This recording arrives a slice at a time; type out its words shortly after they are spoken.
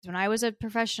When I was a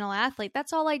professional athlete,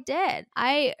 that's all I did.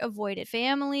 I avoided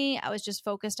family. I was just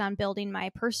focused on building my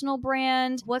personal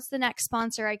brand. What's the next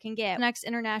sponsor I can get? Next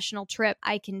international trip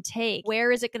I can take?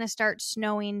 Where is it going to start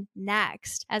snowing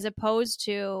next? As opposed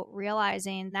to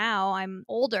realizing now I'm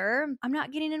older, I'm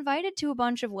not getting invited to a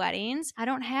bunch of weddings. I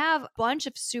don't have a bunch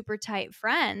of super tight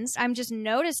friends. I'm just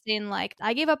noticing like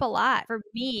I gave up a lot for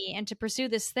me and to pursue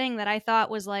this thing that I thought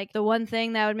was like the one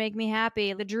thing that would make me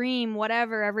happy, the dream,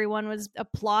 whatever. Everyone was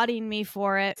applauding me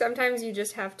for it. Sometimes you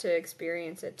just have to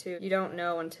experience it too. You don't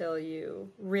know until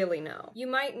you really know. You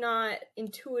might not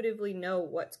intuitively know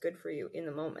what's good for you in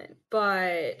the moment,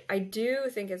 but I do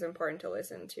think it's important to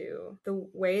listen to the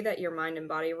way that your mind and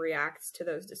body reacts to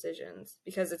those decisions,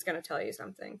 because it's going to tell you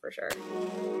something for sure.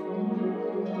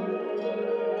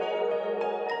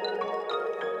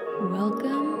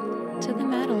 Welcome to the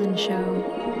Madeline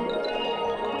Show.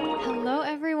 Hello,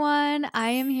 everyone. I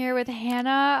am here with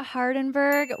Hannah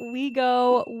Hardenberg. We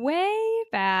go way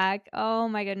back. Oh,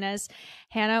 my goodness.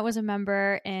 Hannah was a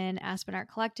member in Aspen Art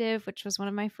Collective, which was one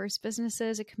of my first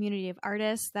businesses, a community of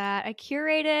artists that I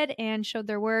curated and showed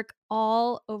their work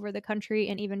all over the country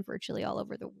and even virtually all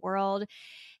over the world.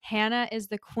 Hannah is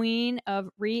the queen of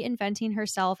reinventing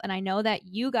herself. And I know that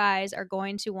you guys are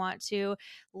going to want to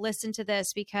listen to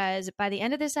this because by the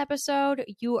end of this episode,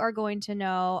 you are going to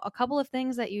know a couple of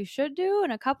things that you should do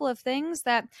and a couple of things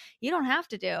that you don't have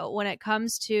to do when it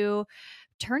comes to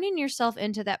turning yourself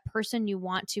into that person you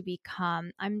want to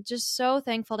become. I'm just so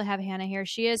thankful to have Hannah here.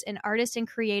 She is an artist and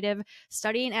creative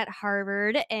studying at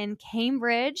Harvard and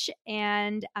Cambridge,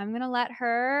 and I'm going to let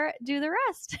her do the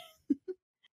rest.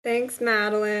 Thanks,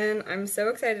 Madeline. I'm so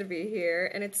excited to be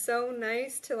here, and it's so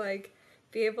nice to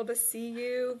be able to see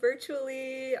you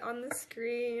virtually on the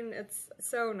screen. It's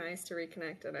so nice to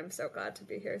reconnect, and I'm so glad to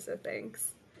be here, so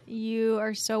thanks. You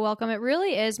are so welcome. It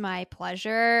really is my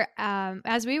pleasure.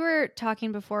 As we were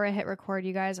talking before I hit record,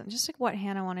 you guys, just like what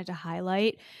Hannah wanted to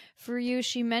highlight for you,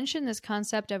 she mentioned this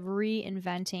concept of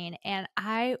reinventing, and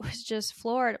I was just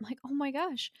floored. I'm like, oh my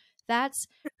gosh, that's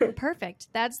perfect.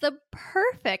 That's the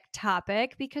perfect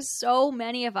topic because so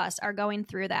many of us are going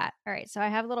through that. All right, so I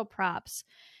have little props,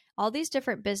 all these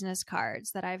different business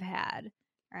cards that I've had.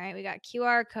 All right, we got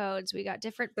QR codes, we got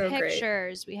different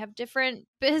pictures, we have different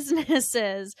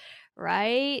businesses,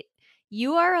 right?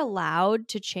 You are allowed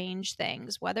to change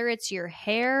things, whether it's your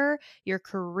hair, your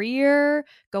career,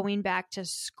 going back to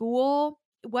school,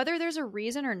 whether there's a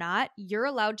reason or not, you're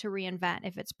allowed to reinvent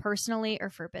if it's personally or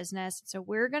for business. So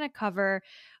we're going to cover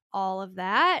all of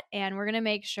that. And we're going to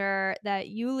make sure that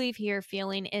you leave here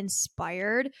feeling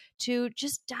inspired to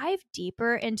just dive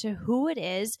deeper into who it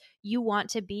is you want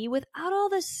to be without all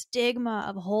the stigma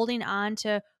of holding on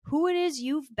to who it is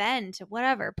you've been to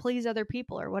whatever, please other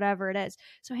people or whatever it is.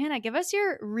 So Hannah, give us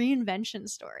your reinvention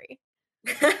story.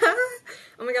 Oh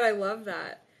my God, I love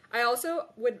that. I also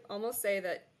would almost say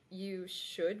that you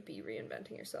should be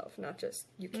reinventing yourself, not just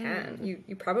you can.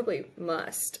 You probably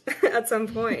must at some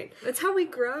point. That's how we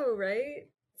grow, right?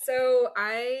 So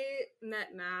I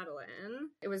met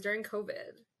Madeline. It was during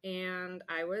COVID, and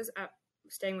I was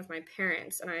staying with my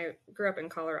parents, and I grew up in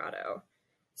Colorado.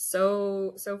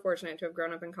 So fortunate to have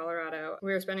grown up in Colorado.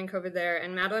 We were spending COVID there,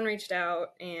 and Madeline reached out,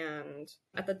 and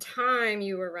at the time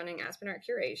you were running Aspen Art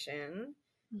Curation,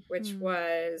 which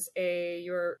was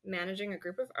you were managing a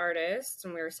group of artists,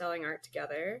 and we were selling art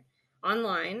together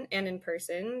online and in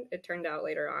person, it turned out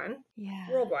later on.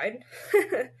 Yeah. Worldwide.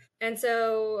 And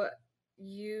so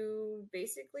you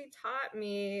basically taught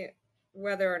me,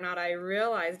 whether or not I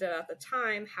realized it at the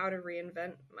time, how to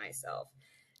reinvent myself.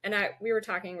 And we were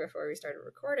talking before we started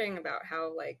recording about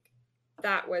how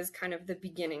that was kind of the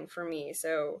beginning for me.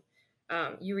 So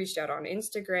you reached out on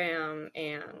Instagram,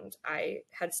 and I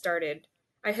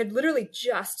had literally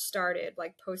just started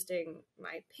posting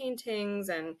my paintings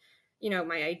and,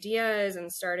 my ideas,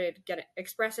 and started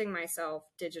expressing myself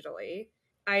digitally.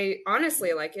 I honestly,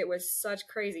 it was such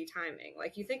crazy timing.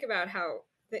 You think about how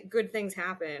good things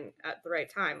happen at the right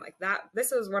time,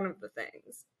 this was one of the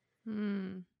things.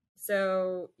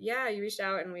 So yeah, you reached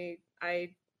out, and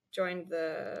I joined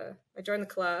the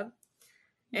club.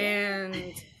 Yeah. And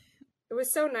it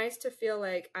was so nice to feel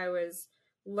like I was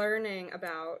learning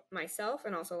about myself,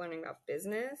 and also learning about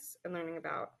business, and learning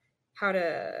about how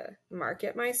to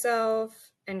market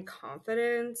myself, and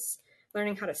confidence,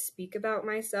 learning how to speak about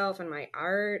myself and my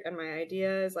art and my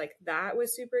ideas. That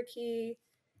was super key.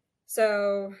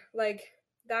 So that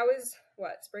was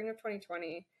spring of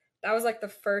 2020. That was the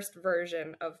first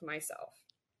version of myself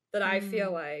that I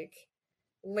feel like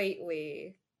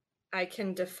lately I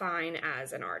can define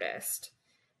as an artist.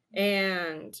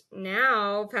 And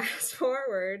now, fast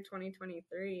forward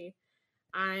 2023,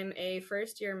 I'm a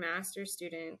first year master's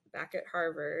student back at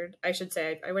Harvard. I should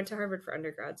say I went to Harvard for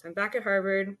undergrad. So I'm back at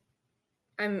Harvard.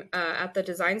 I'm at the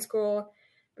design school.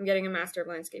 I'm getting a Master of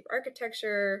Landscape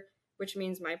Architecture, which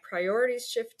means my priorities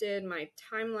shifted, my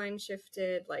timeline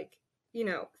shifted, like, you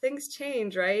know, things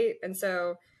change, right? And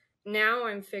so now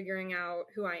I'm figuring out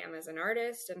who I am as an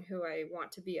artist and who I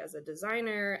want to be as a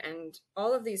designer and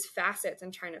all of these facets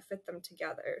and trying to fit them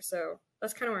together. So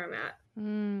that's kind of where I'm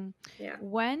at. Yeah.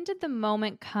 When did the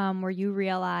moment come where you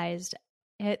realized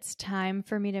it's time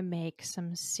for me to make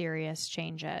some serious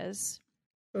changes?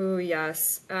 Oh,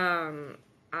 yes.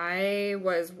 I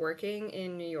was working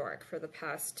in New York for the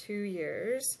past 2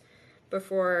 years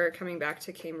before coming back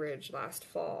to Cambridge last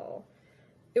fall.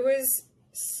 It was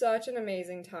such an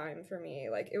amazing time for me.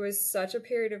 Like, it was such a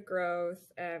period of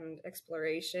growth and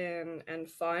exploration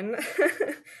and fun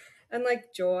and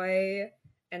like joy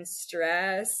and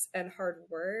stress and hard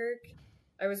work.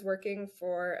 I was working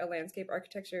for a landscape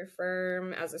architecture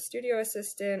firm as a studio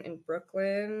assistant in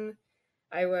Brooklyn.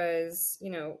 I was,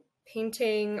 you know,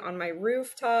 painting on my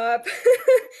rooftop,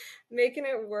 making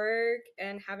it work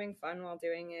and having fun while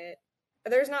doing it.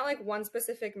 There's not like one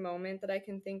specific moment that I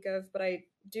can think of, but I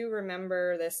do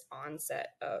remember this onset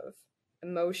of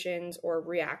emotions or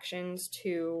reactions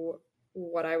to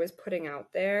what I was putting out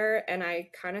there. And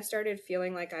I kind of started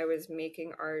feeling like I was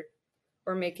making art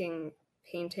or making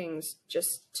paintings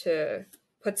just to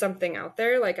put something out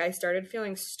there. Like, I started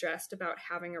feeling stressed about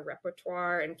having a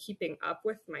repertoire and keeping up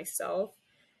with myself.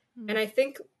 And I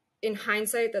think in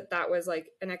hindsight that was like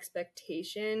an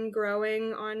expectation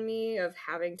growing on me of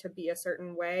having to be a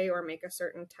certain way or make a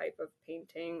certain type of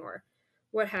painting or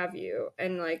what have you.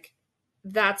 And like,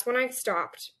 that's when I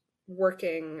stopped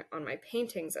working on my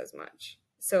paintings as much.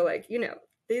 So like, you know,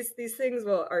 these things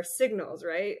are signals,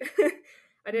 right?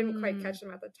 I didn't quite catch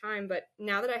them at the time, but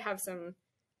now that I've had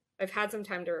some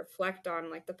time to reflect on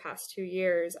like the past 2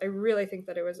 years, I really think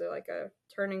that it was like a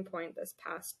turning point this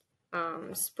past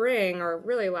spring, or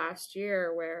really last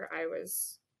year, where I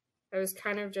was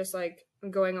kind of just like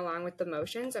going along with the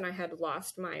motions, and I had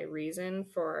lost my reason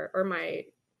for, or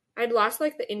I'd lost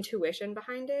like the intuition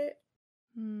behind it.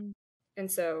 And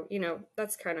so, you know,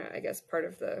 that's kind of, I guess, part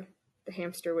of the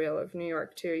hamster wheel of New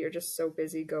York too. You're just so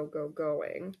busy,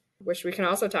 going, which we can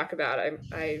also talk about.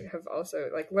 I have also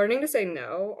like learning to say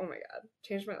no. Oh my God,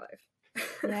 changed my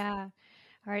life. Yeah.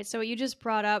 All right. So what you just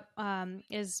brought up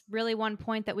is really one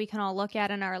point that we can all look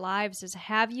at in our lives is,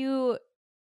 have you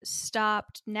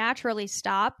naturally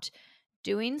stopped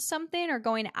doing something or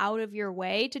going out of your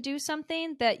way to do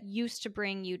something that used to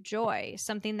bring you joy,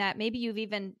 something that maybe you've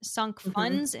even sunk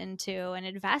funds into and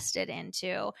invested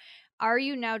into? Are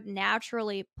you now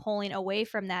naturally pulling away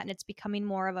from that and it's becoming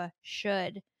more of a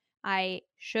should? I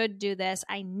should do this.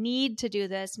 I need to do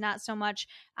this. Not so much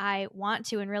I want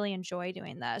to and really enjoy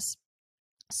doing this.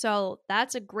 So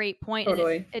that's a great point.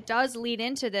 Totally. And it does lead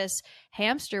into this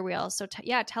hamster wheel. So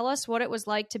tell us what it was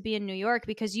like to be in New York,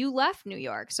 because you left New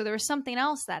York. So there was something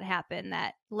else that happened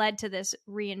that led to this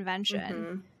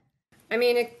reinvention. I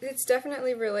mean, it's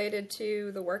definitely related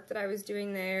to the work that I was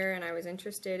doing there, and I was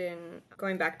interested in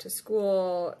going back to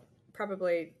school.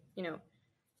 Probably, you know,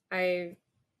 I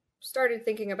started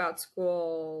thinking about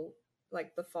school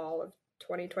like the fall of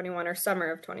 2021 or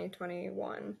summer of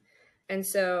 2021. And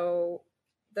so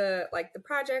the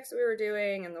projects we were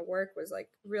doing and the work was like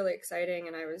really exciting,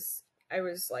 and I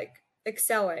was like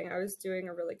excelling. I was doing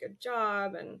a really good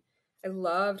job and I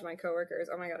loved my coworkers.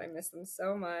 Oh my God, I miss them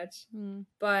so much.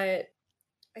 But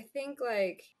I think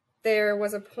like there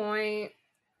was a point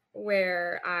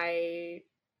where I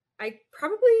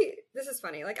probably, this is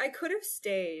funny, like I could have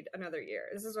stayed another year.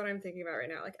 This is what I'm thinking about right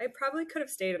now. Like I probably could have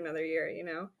stayed another year, you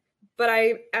know? But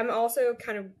I am also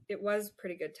it was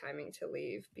pretty good timing to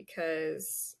leave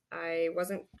because I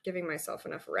wasn't giving myself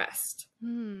enough rest.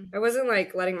 I wasn't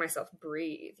like letting myself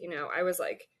breathe, you know? I was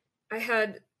like, I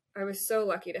was so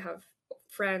lucky to have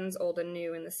friends old and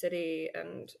new in the city,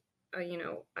 and, you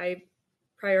know, I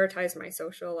prioritized my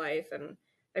social life and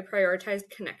I prioritized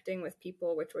connecting with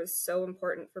people, which was so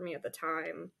important for me at the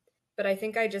time. But I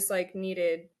think I just like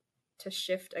needed to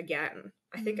shift again.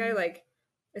 I think I like,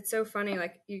 it's so funny,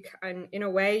 like in a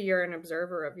way you're an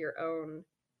observer of your own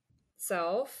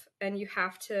self, and you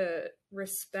have to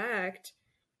respect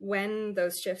when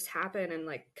those shifts happen and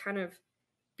like kind of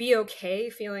be okay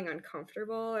feeling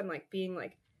uncomfortable and like being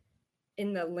like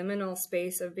in the liminal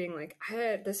space of being like,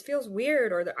 this feels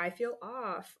weird, or that I feel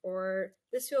off, or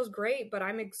this feels great, but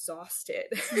I'm exhausted.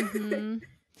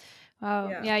 Oh,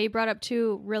 yeah, you brought up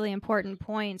two really important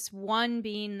points. One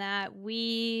being that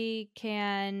we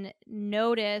can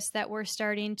notice that we're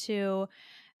starting to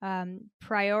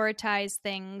prioritize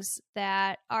things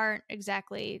that aren't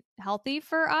exactly healthy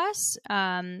for us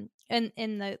in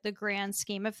the grand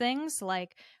scheme of things,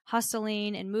 like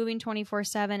hustling and moving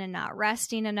 24/7 and not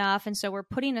resting enough. And so we're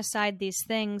putting aside these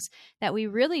things that we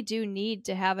really do need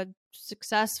to have a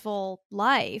successful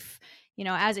life,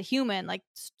 as a human, like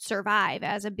survive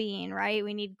as a being, right?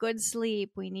 We need good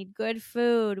sleep, we need good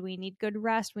food, we need good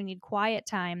rest, we need quiet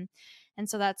time. And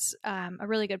so that's a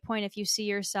really good point. If you see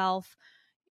yourself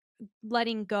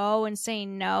letting go and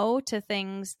saying no to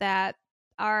things that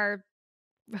are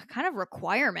kind of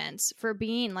requirements for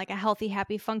being like a healthy,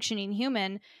 happy, functioning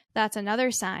human, that's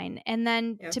another sign. And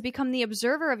then to become the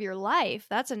observer of your life,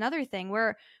 that's another thing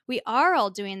where we are all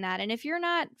doing that. And if you're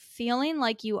not feeling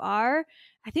like you are,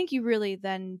 I think you really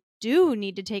then do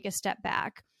need to take a step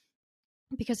back,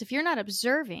 because if you're not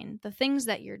observing the things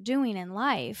that you're doing in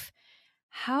life,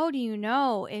 how do you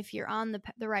know if you're on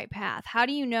the right path? How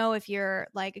do you know if you're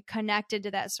like connected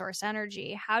to that source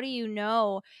energy? How do you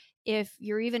know if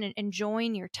you're even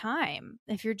enjoying your time?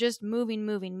 If you're just moving.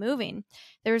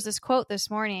 There was this quote this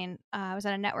morning. I was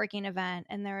at a networking event,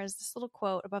 and there was this little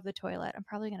quote above the toilet. I'm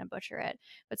probably going to butcher it,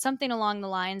 but something along the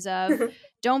lines of,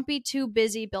 don't be too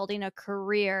busy building a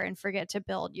career and forget to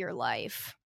build your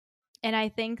life. And I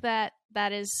think that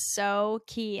is so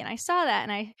key. And I saw that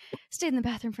and I stayed in the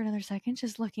bathroom for another second,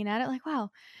 just looking at it like,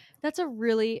 wow, that's a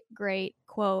really great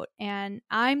quote. And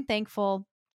I'm thankful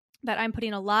that I'm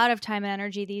putting a lot of time and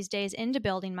energy these days into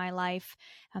building my life,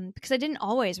 because I didn't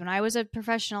always. When I was a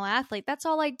professional athlete, that's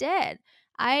all I did.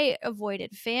 I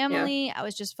avoided family. Yeah. I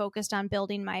was just focused on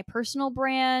building my personal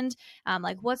brand.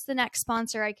 Like, what's the next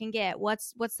sponsor I can get?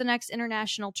 What's the next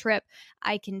international trip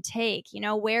I can take?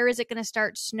 Where is it going to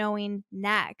start snowing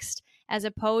next? As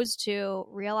opposed to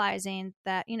realizing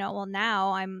that, well,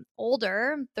 now I'm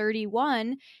older, I'm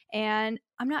 31, and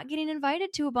I'm not getting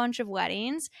invited to a bunch of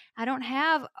weddings. I don't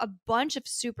have a bunch of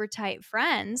super tight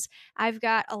friends. I've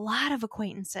got a lot of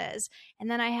acquaintances. And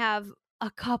then I have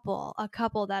a couple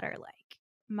that are like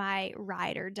my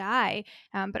ride or die.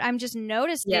 But I'm just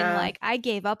noticing like I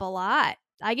gave up a lot.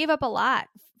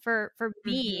 For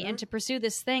me and to pursue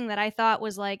this thing that I thought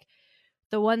was like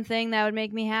the one thing that would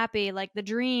make me happy, like the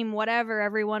dream, whatever.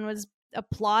 Everyone was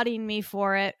applauding me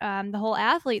for it, the whole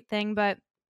athlete thing. But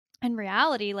in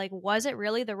reality, like, was it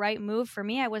really the right move for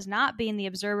me? I was not being the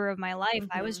observer of my life.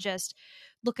 I was just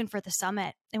looking for the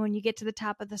summit. And when you get to the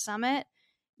top of the summit,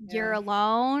 you're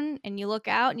alone and you look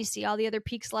out and you see all the other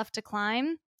peaks left to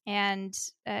climb. And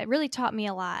it really taught me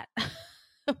a lot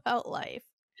about life.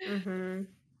 I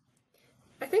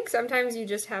think sometimes you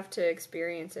just have to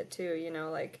experience it too,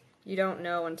 like you don't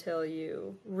know until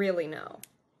you really know,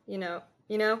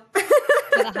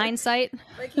 The hindsight.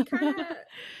 Like you kind of,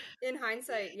 in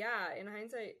hindsight,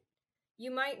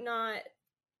 you might not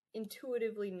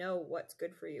intuitively know what's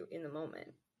good for you in the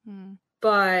moment.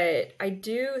 But I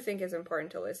do think it's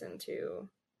important to listen to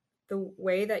the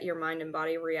way that your mind and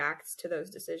body reacts to those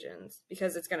decisions,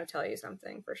 because it's going to tell you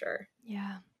something for sure.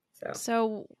 Yeah.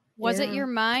 So was it your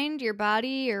mind, your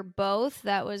body, or both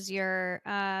that was your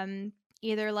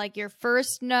either like your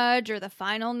first nudge or the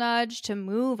final nudge to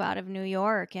move out of New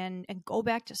York and go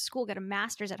back to school, get a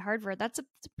master's at Harvard? That's a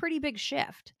pretty big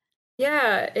shift.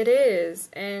 Yeah, it is.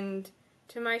 And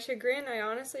to my chagrin, I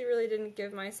honestly really didn't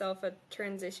give myself a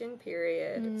transition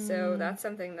period. So that's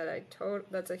something that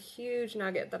that's a huge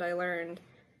nugget that I learned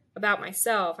about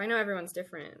myself. I know everyone's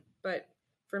different, but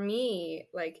for me,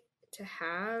 like to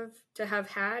have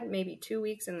had maybe 2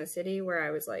 weeks in the city where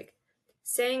I was like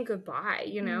saying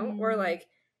goodbye, or like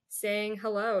saying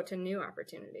hello to new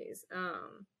opportunities.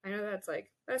 I know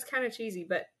that's kind of cheesy,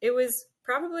 but it was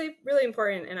probably really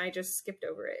important, and I just skipped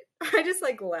over it. I just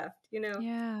like left,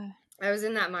 Yeah. I was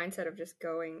in that mindset of just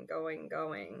going.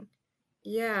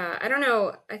 Yeah, I don't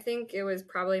know. I think it was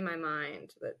probably my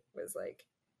mind that was like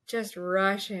just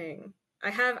rushing.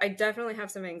 I definitely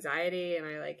have some anxiety, and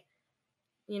I like,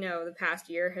 the past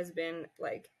year has been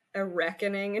like a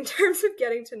reckoning in terms of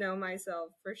getting to know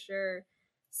myself for sure.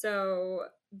 So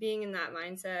being in that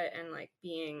mindset and like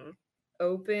being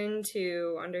open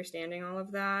to understanding all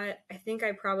of that, I think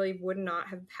I probably would not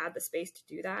have had the space to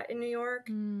do that in New York.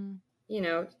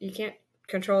 You can't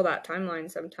control that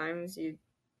timeline sometimes. You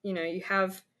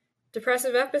have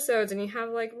depressive episodes, and you have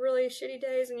like really shitty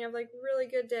days, and you have like really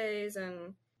good days.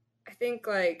 And I think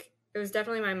like it was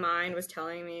definitely my mind was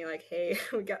telling me like, hey,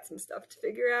 we got some stuff to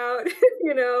figure out,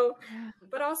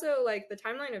 But also like the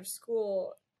timeline of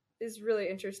school is really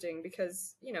interesting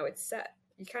because, it's set.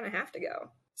 You kind of have to go.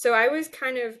 So I was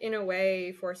kind of in a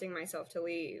way forcing myself to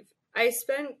leave. I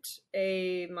spent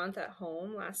a month at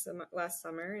home last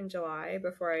summer in July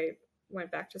before I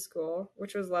went back to school,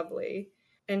 which was lovely,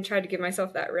 and tried to give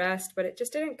myself that rest, but it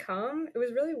just didn't come. It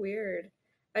was really weird.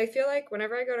 I feel like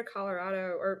whenever I go to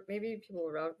Colorado, or maybe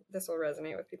this will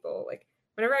resonate with people, like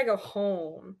whenever I go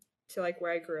home to like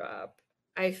where I grew up,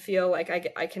 I feel like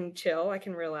I can chill, I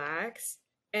can relax.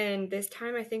 And this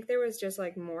time I think there was just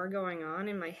like more going on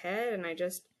in my head, and I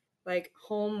just like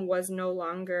home was no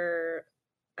longer,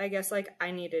 I guess like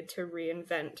I needed to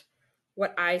reinvent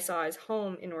what I saw as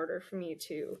home in order for me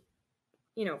to,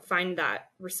 you know, find that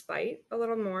respite a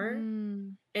little more.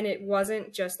 And it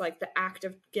wasn't just like the act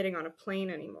of getting on a plane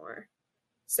anymore.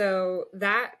 So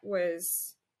that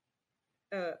was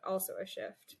also a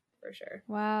shift for sure.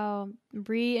 Wow.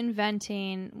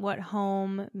 Reinventing what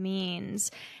home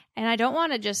means. And I don't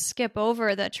want to just skip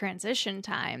over the transition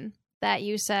time that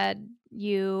you said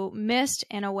you missed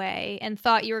in a way and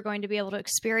thought you were going to be able to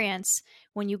experience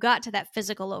when you got to that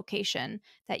physical location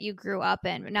that you grew up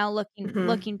in. But now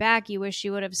looking back, you wish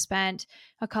you would have spent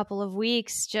a couple of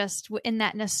weeks just in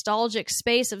that nostalgic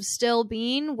space of still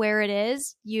being where it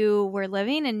is you were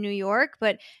living in New York,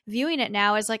 but viewing it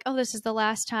now as like, oh, this is the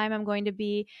last time I'm going to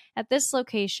be at this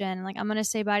location. Like I'm going to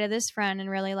say bye to this friend and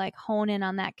really like hone in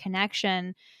on that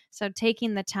connection. So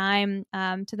taking the time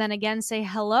to then again say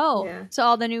hello to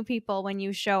all the new people when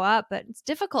you show up. But it's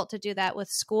difficult to do that with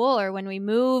school or when we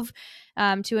move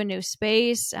to a new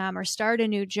space or start a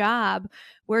new job.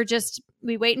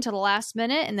 We wait until the last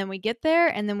minute and then we get there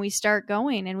and then we start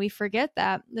going and we forget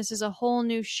that this is a whole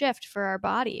new shift for our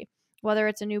body, whether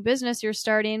it's a new business you're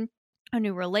starting, a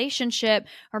new relationship,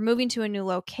 or moving to a new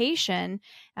location,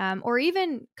 or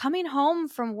even coming home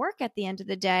from work at the end of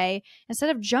the day. Instead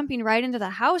of jumping right into the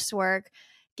housework,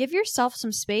 give yourself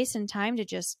some space and time to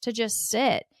just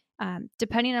sit.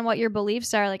 Depending on what your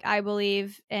beliefs are, like I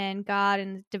believe in God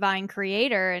and the divine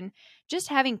creator, and just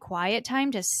having quiet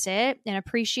time to sit and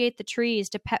appreciate the trees,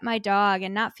 to pet my dog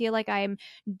and not feel like I'm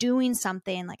doing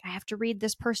something like I have to read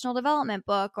this personal development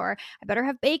book or I better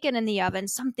have bacon in the oven.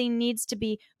 Something needs to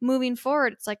be moving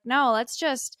forward. It's like, no, let's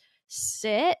just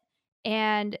sit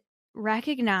and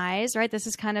recognize, right? This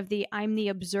is kind of I'm the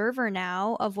observer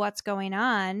now of what's going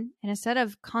on. And instead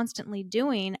of constantly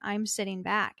doing, I'm sitting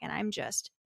back and I'm just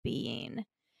being.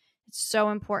 It's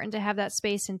so important to have that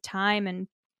space and time. And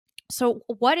so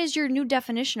what is your new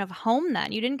definition of home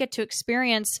then? You didn't get to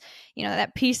experience,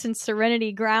 that peace and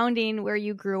serenity grounding where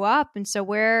you grew up. And so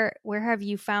where have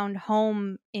you found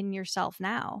home in yourself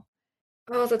now?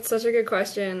 Oh, that's such a good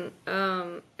question.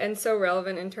 And so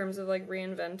relevant in terms of like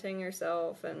reinventing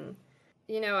yourself. And,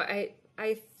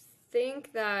 I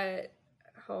think that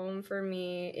home for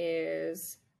me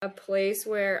is a place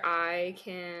where I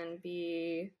can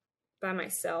be by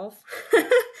myself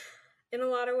in a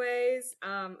lot of ways.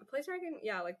 A place where I can,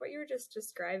 like what you were just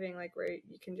describing, like where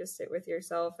you can just sit with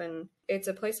yourself, and it's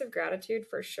a place of gratitude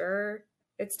for sure.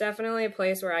 It's definitely a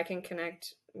place where I can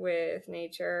connect with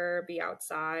nature, be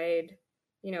outside,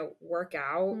 work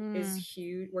out is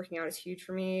huge. Working out is huge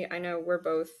for me. I know we're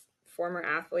both former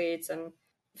athletes, and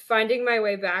finding my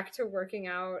way back to working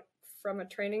out from a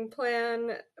training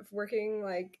plan of working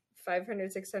like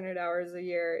 500, 600 hours a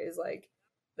year is like,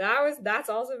 that's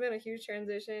also been a huge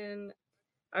transition.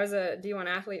 I was a D1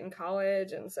 athlete in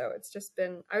college, and so it's just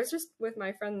been, I was just with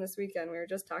my friend this weekend, we were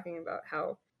just talking about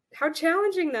how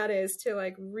challenging that is to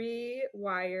like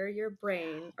rewire your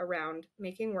brain around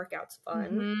making workouts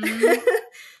fun.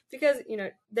 Because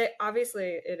they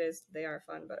obviously they are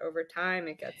fun, but over time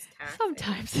it gets taxing.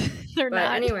 Sometimes they're but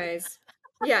not. Anyways,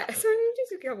 yeah, so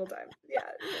just a couple times,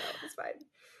 it's fine.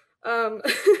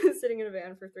 Sitting in a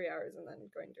van for 3 hours and then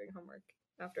doing homework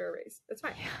after a race, that's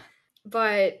fine.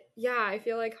 But I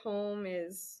feel like home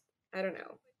is, I don't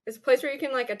know, it's a place where you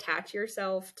can like attach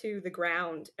yourself to the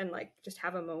ground and like just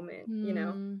have a moment,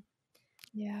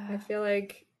 Yeah. I feel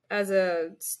like as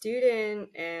a student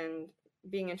and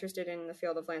being interested in the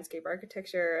field of landscape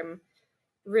architecture, I'm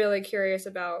really curious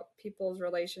about people's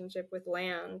relationship with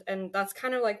land. And that's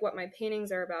kind of like what my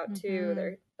paintings are about too.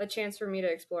 They're a chance for me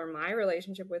to explore my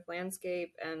relationship with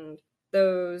landscape and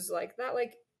those like that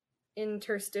like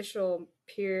interstitial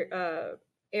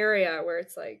area where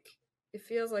it's like, it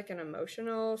feels like an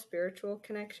emotional, spiritual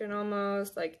connection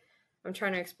almost. Like I'm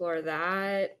trying to explore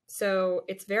that. So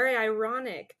it's very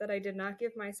ironic that I did not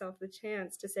give myself the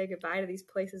chance to say goodbye to these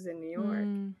places in New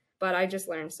York. But I just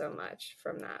learned so much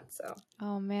from that. So,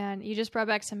 oh man, you just brought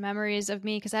back some memories of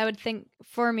me, because I would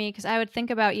think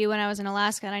about you when I was in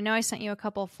Alaska, and I know I sent you a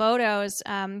couple photos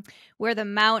where the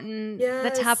mountain,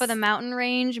 the top of the mountain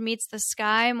range meets the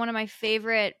sky. And one of my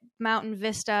favorite mountain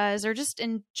vistas, or just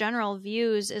in general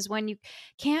views, is when you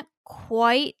can't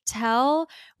quite tell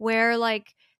where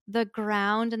like the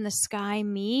ground and the sky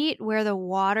meet where the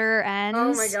water Oh my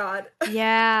ends. God.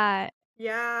 Yeah.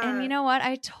 Yeah. And you know what?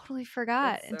 I totally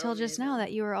forgot It's so until just now amazing.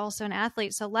 that you were also an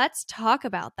athlete. So let's talk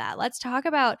about that. Let's talk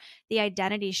about the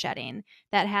identity shedding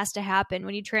that has to happen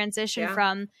when you transition Yeah.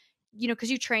 from,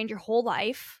 because you trained your whole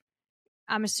life.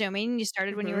 I'm assuming you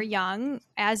started when you were young,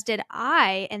 as did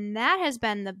I. And that has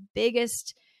been the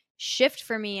biggest shift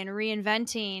for me in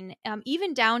reinventing,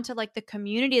 even down to like the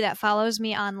community that follows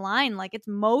me online. Like it's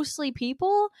mostly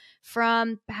people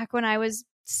from back when I was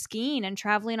skiing and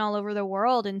traveling all over the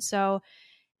world. And so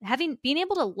being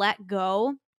able to let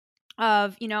go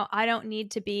of, I don't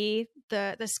need to be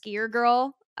the skier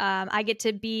girl. I get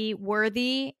to be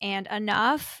worthy and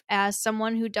enough as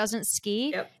someone who doesn't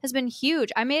ski has been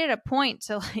huge. I made it a point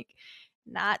to like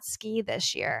not ski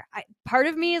this year. Part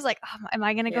of me is like, oh, am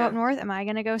I going to go up north? Am I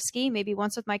going to go ski? Maybe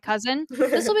once with my cousin.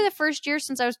 This will be the first year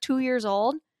since I was 2 years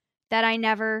old that I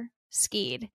never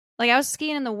skied. Like I was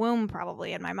skiing in the womb,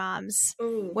 probably in my mom's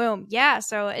womb. Yeah.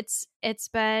 So it's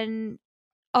been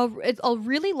it's a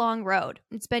really long road.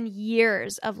 It's been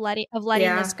years of letting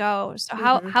this go. So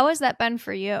how has that been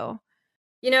for you?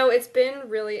 It's been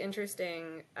really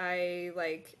interesting.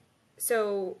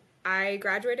 So I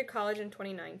graduated college in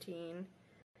 2019,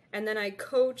 and then I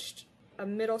coached a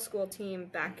middle school team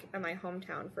back at my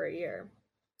hometown for a year.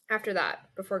 After that,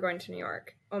 before going to New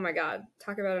York. Oh my God,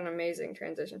 talk about an amazing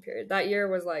transition period. That year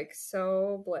was like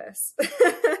so bliss.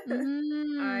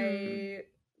 The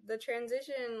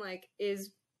transition like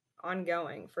is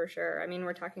ongoing for sure. I mean,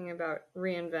 we're talking about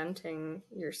reinventing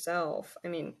yourself. I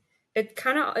mean, it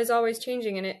kind of is always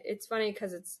changing, and it's funny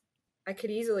because I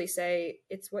could easily say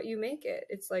it's what you make it.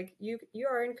 It's like you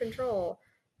are in control,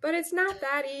 but it's not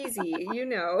that easy,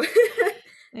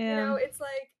 Yeah. It's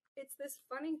like it's this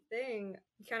funny thing.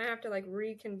 You kind of have to like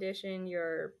recondition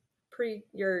your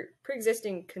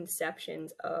pre-existing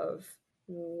conceptions of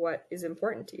what is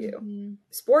important to you.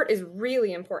 Sport is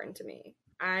really important to me.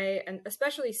 And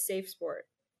especially safe sport.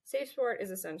 Safe sport is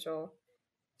essential.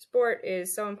 Sport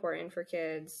is so important for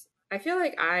kids. I feel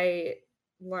like I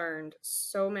learned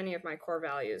so many of my core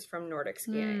values from Nordic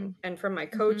skiing and from my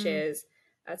coaches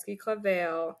at Ski Club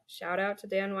Vail. Shout out to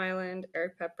Dan Weiland,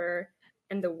 Eric Pepper,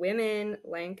 and the women,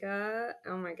 Lenka,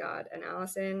 oh my God, and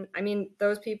Allison. I mean,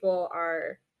 those people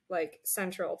are like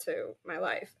central to my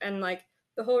life. And like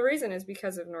the whole reason is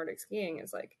because of Nordic skiing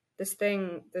is like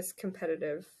this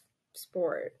competitive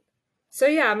sport. So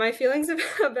yeah, my feelings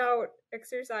about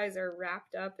exercise are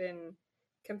wrapped up in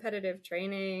competitive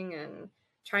training and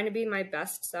trying to be my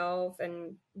best self.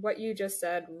 And what you just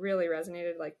said really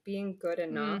resonated, like being good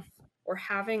enough or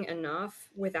having enough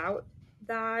without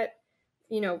that,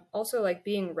 also like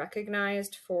being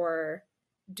recognized for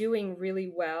doing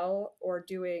really well or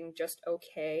doing just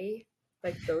okay.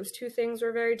 Like those two things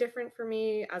were very different for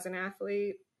me as an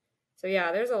athlete. So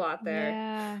yeah, there's a lot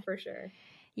there for sure.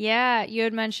 Yeah, you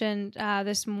had mentioned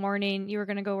this morning you were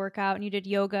going to go work out and you did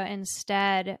yoga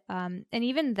instead. And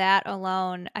even that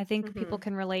alone, I think people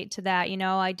can relate to that.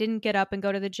 I didn't get up and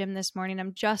go to the gym this morning.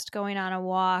 I'm just going on a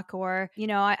walk, or,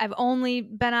 I've only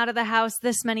been out of the house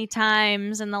this many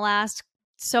times in the last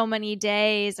so many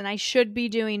days, and I should be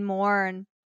doing more. And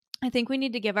I think we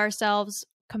need to give ourselves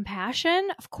compassion.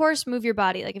 Of course, move your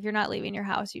body. Like if you're not leaving your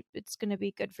house, it's going to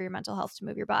be good for your mental health to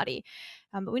move your body.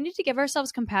 But we need to give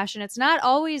ourselves compassion. It's not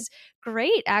always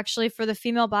great, actually, for the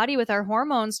female body with our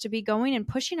hormones to be going and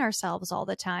pushing ourselves all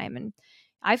the time. And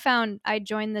I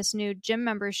joined this new gym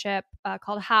membership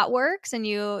called Hot Works, and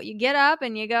you get up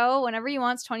and you go whenever you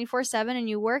want, 24/7, and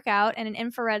you work out in an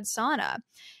infrared sauna.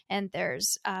 And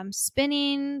there's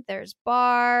spinning, there's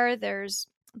bar, there's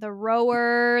the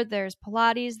rower, there's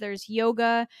Pilates, there's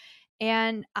yoga.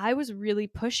 And I was really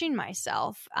pushing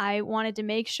myself. I wanted to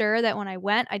make sure that when I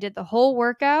went, I did the whole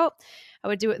workout. I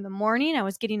would do it in the morning. I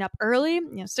was getting up early,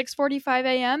 6:45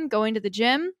 a.m., going to the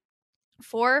gym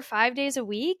 4 or 5 days a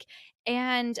week.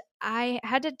 And I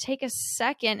had to take a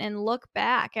second and look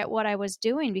back at what I was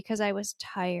doing because I was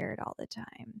tired all the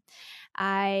time.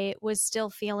 I was still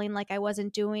feeling like I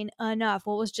wasn't doing enough.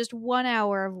 Well, it was just 1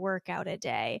 hour of workout a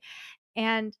day.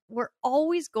 And we're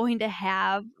always going to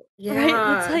have,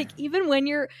 right? It's like, even when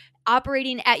you're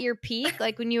operating at your peak,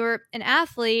 like when you're an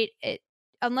athlete,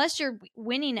 unless you're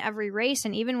winning every race,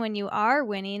 and even when you are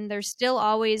winning, there's still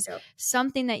always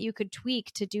something that you could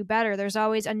tweak to do better. There's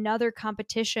always another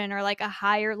competition or like a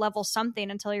higher level something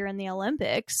until you're in the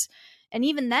Olympics. And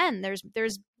even then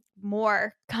there's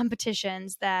more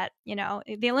competitions that,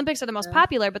 the Olympics are the most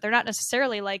popular, but they're not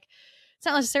necessarily like, it's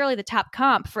not necessarily the top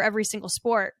comp for every single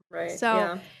sport. Right.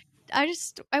 So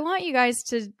I want you guys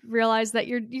to realize that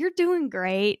you're doing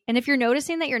great. And if you're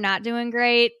noticing that you're not doing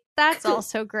great, that's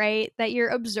also great that you're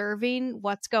observing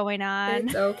what's going on.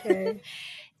 It's okay.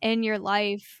 In your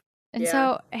life. And Yeah.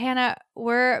 so, Hannah,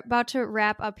 we're about to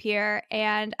wrap up here,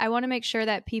 and I want to make sure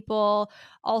that people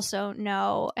also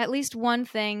know at least one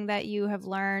thing that you have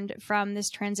learned from this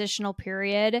transitional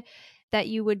period that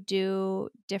you would do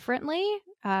differently.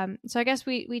 So I guess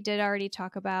we did already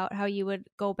talk about how you would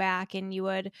go back and you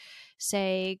would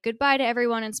say goodbye to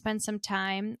everyone and spend some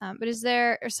time. But is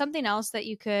there something else that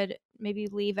you could maybe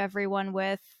leave everyone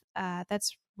with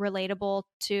that's relatable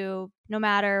to no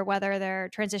matter whether they're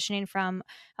transitioning from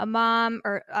a mom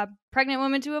or a pregnant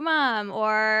woman to a mom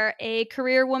or a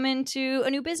career woman to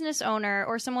a new business owner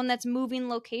or someone that's moving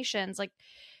locations? Like,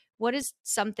 what is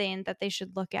something that they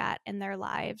should look at in their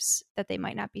lives that they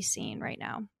might not be seeing right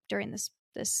now during this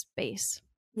space?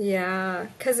 Yeah,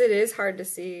 because it is hard to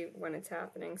see when it's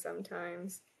happening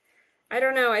sometimes. I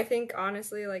don't know. I think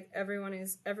honestly, like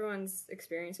everyone's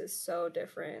experience is so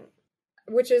different,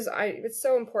 which is it's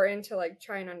so important to like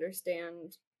try and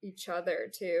understand each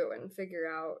other too and figure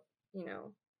out,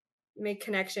 make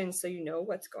connections so you know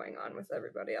what's going on with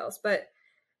everybody else. But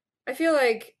I feel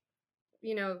like,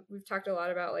 we've talked a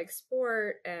lot about like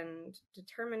sport and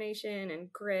determination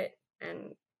and grit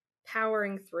and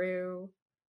powering through.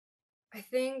 I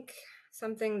think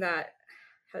something that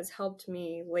has helped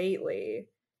me lately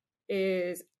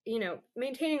is,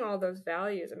 maintaining all those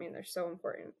values. I mean, they're so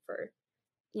important for,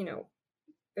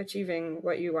 achieving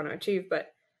what you want to achieve,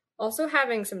 but also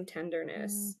having some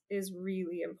tenderness is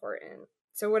really important.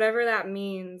 So whatever that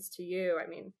means to you, I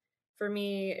mean, for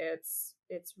me, it's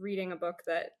reading a book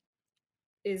that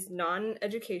is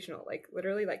non-educational, like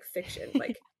literally like fiction,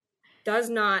 like does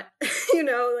not,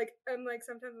 like I'm like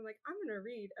sometimes I'm like I'm gonna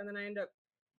read, and then I end up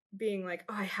being like,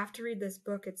 oh, I have to read this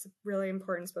book. It's really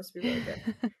important. It's supposed to be really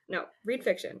good. No, read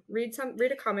fiction. Read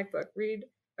a comic book. Read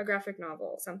a graphic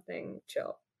novel. Something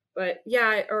chill. But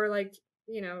yeah, or like,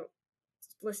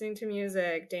 listening to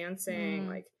music, dancing,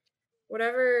 like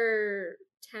whatever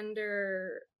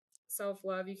tender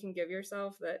self-love you can give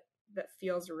yourself that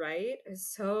feels right is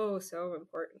so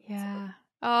important. Yeah. So,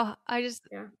 Oh,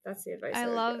 yeah, that's the advice I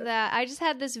would love give. that. I just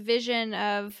had this vision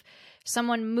of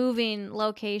someone moving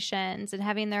locations and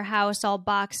having their house all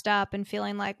boxed up and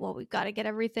feeling like, well, we've got to get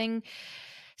everything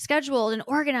scheduled and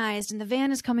organized, and the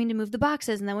van is coming to move the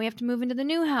boxes, and then we have to move into the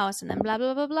new house, and then blah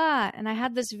blah blah blah. And I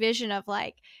had this vision of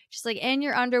like just like in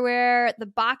your underwear, the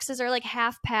boxes are like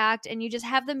half packed, and you just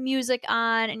have the music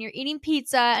on, and you're eating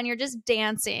pizza, and you're just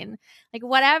dancing, like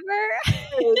whatever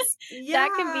that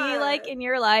can be like in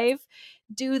your life.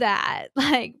 Do that.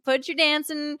 Like put your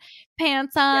dancing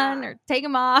pants on or take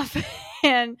them off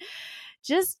and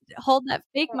just hold that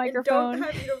fake microphone. You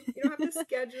don't have to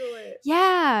schedule it.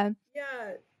 Yeah.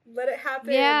 Yeah. Let it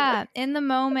happen. Yeah, in the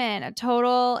moment, a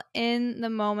total in the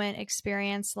moment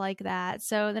experience like that.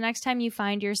 So the next time you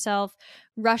find yourself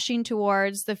rushing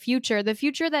towards the future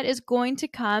that is going to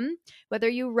come, whether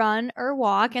you run or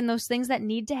walk, and those things that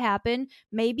need to happen,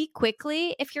 maybe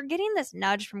quickly, if you're getting this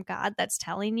nudge from God that's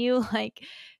telling you, like,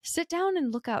 sit down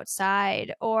and look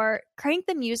outside or crank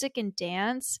the music and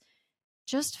dance,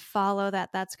 just follow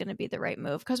that. That's going to be the right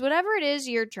move. Because whatever it is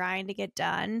you're trying to get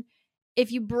done,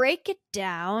 if you break it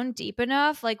down deep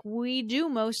enough, like we do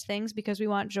most things because we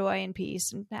want joy and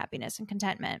peace and happiness and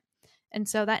contentment. And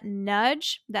so that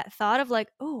nudge, that thought of like,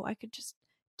 oh, I could just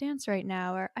dance right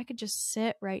now, or I could just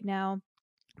sit right now.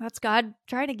 That's God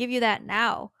trying to give you that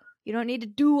now. You don't need to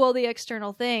do all the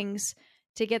external things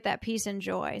to get that peace and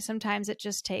joy. Sometimes it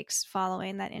just takes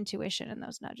following that intuition and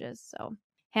those nudges. So,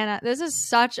 Hannah, this is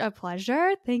such a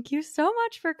pleasure. Thank you so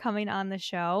much for coming on the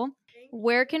show.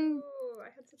 Where can I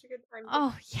had such a good time.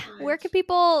 Oh, yeah. Where can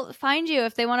people find you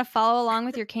if they want to follow along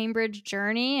with your Cambridge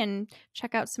journey and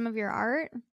check out some of your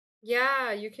art?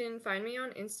 Yeah, you can find me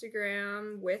on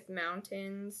Instagram with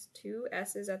mountains, 2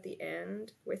 S's at the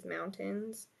end, with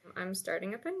mountains. I'm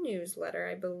starting up a newsletter,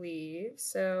 I believe.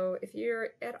 So if you're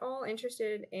at all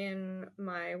interested in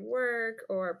my work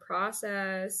or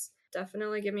process,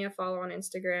 definitely give me a follow on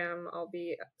Instagram. I'll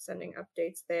be sending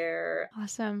updates there.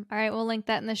 Awesome. All right, we'll link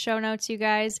that in the show notes, you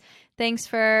guys. Thanks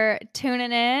for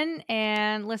tuning in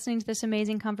and listening to this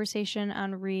amazing conversation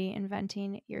on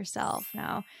reinventing yourself.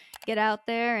 Now, get out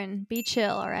there and be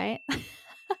chill, all right?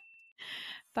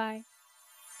 Bye.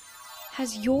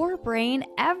 Has your brain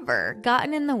ever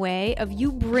gotten in the way of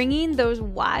you bringing those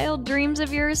wild dreams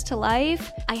of yours to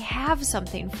life? I have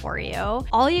something for you.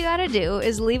 All you gotta do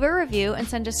is leave a review and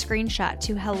send a screenshot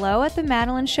to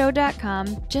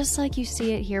hello@themadelineshow.com, just like you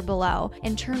see it here below,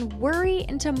 and turn worry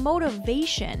into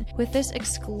motivation with this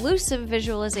exclusive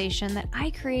visualization that I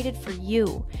created for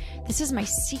you. This is my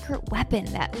secret weapon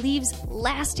that leaves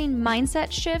lasting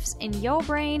mindset shifts in your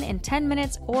brain in 10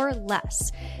 minutes or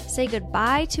less. Say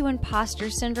goodbye to imposter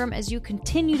syndrome as you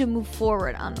continue to move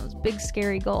forward on those big,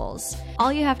 scary goals. All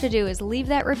you have to do is leave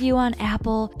that review on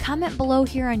Apple, comment below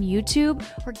here on YouTube,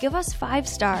 or give us 5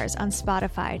 stars on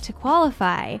Spotify to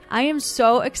qualify. I am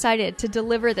so excited to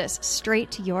deliver this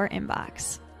straight to your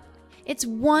inbox. It's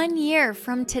 1 year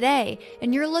from today,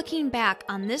 and you're looking back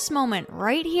on this moment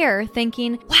right here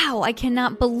thinking, wow, I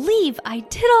cannot believe I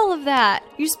did all of that.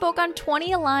 You spoke on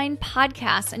 20 Align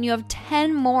podcasts, and you have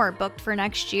 10 more booked for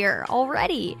next year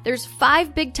already. There's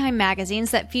 5 big-time magazines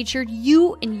that featured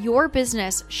you and your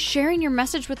business sharing your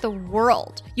message with the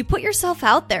world. You put yourself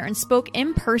out there and spoke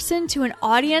in person to an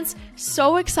audience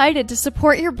so excited to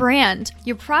support your brand.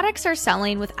 Your products are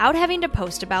selling without having to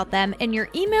post about them, and your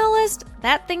email list,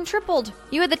 that thing tripled.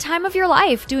 You had the time of your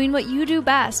life doing what you do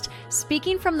best,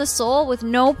 speaking from the soul with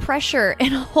no pressure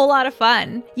and a whole lot of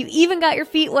fun. You even got your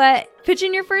feet wet,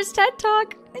 pitching your first TED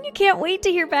Talk, and you can't wait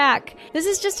to hear back. This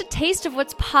is just a taste of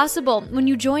what's possible when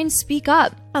you join Speak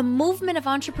Up, a movement of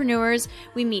entrepreneurs.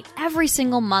 We meet every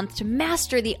single month to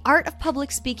master the art of public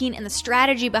speaking and the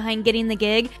strategy behind getting the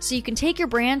gig so you can take your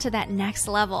brand to that next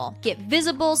level. Get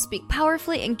visible, speak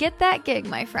powerfully, and get that gig,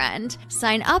 my friend.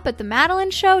 Sign up at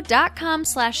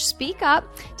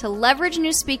themadelineshow.com/speakup to leverage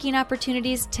new speaking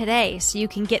opportunities today so you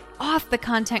can get off the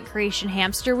content creation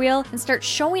hamster wheel and start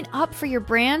showing up for your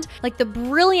brand like the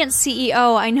brilliant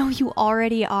CEO I know you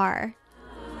already are.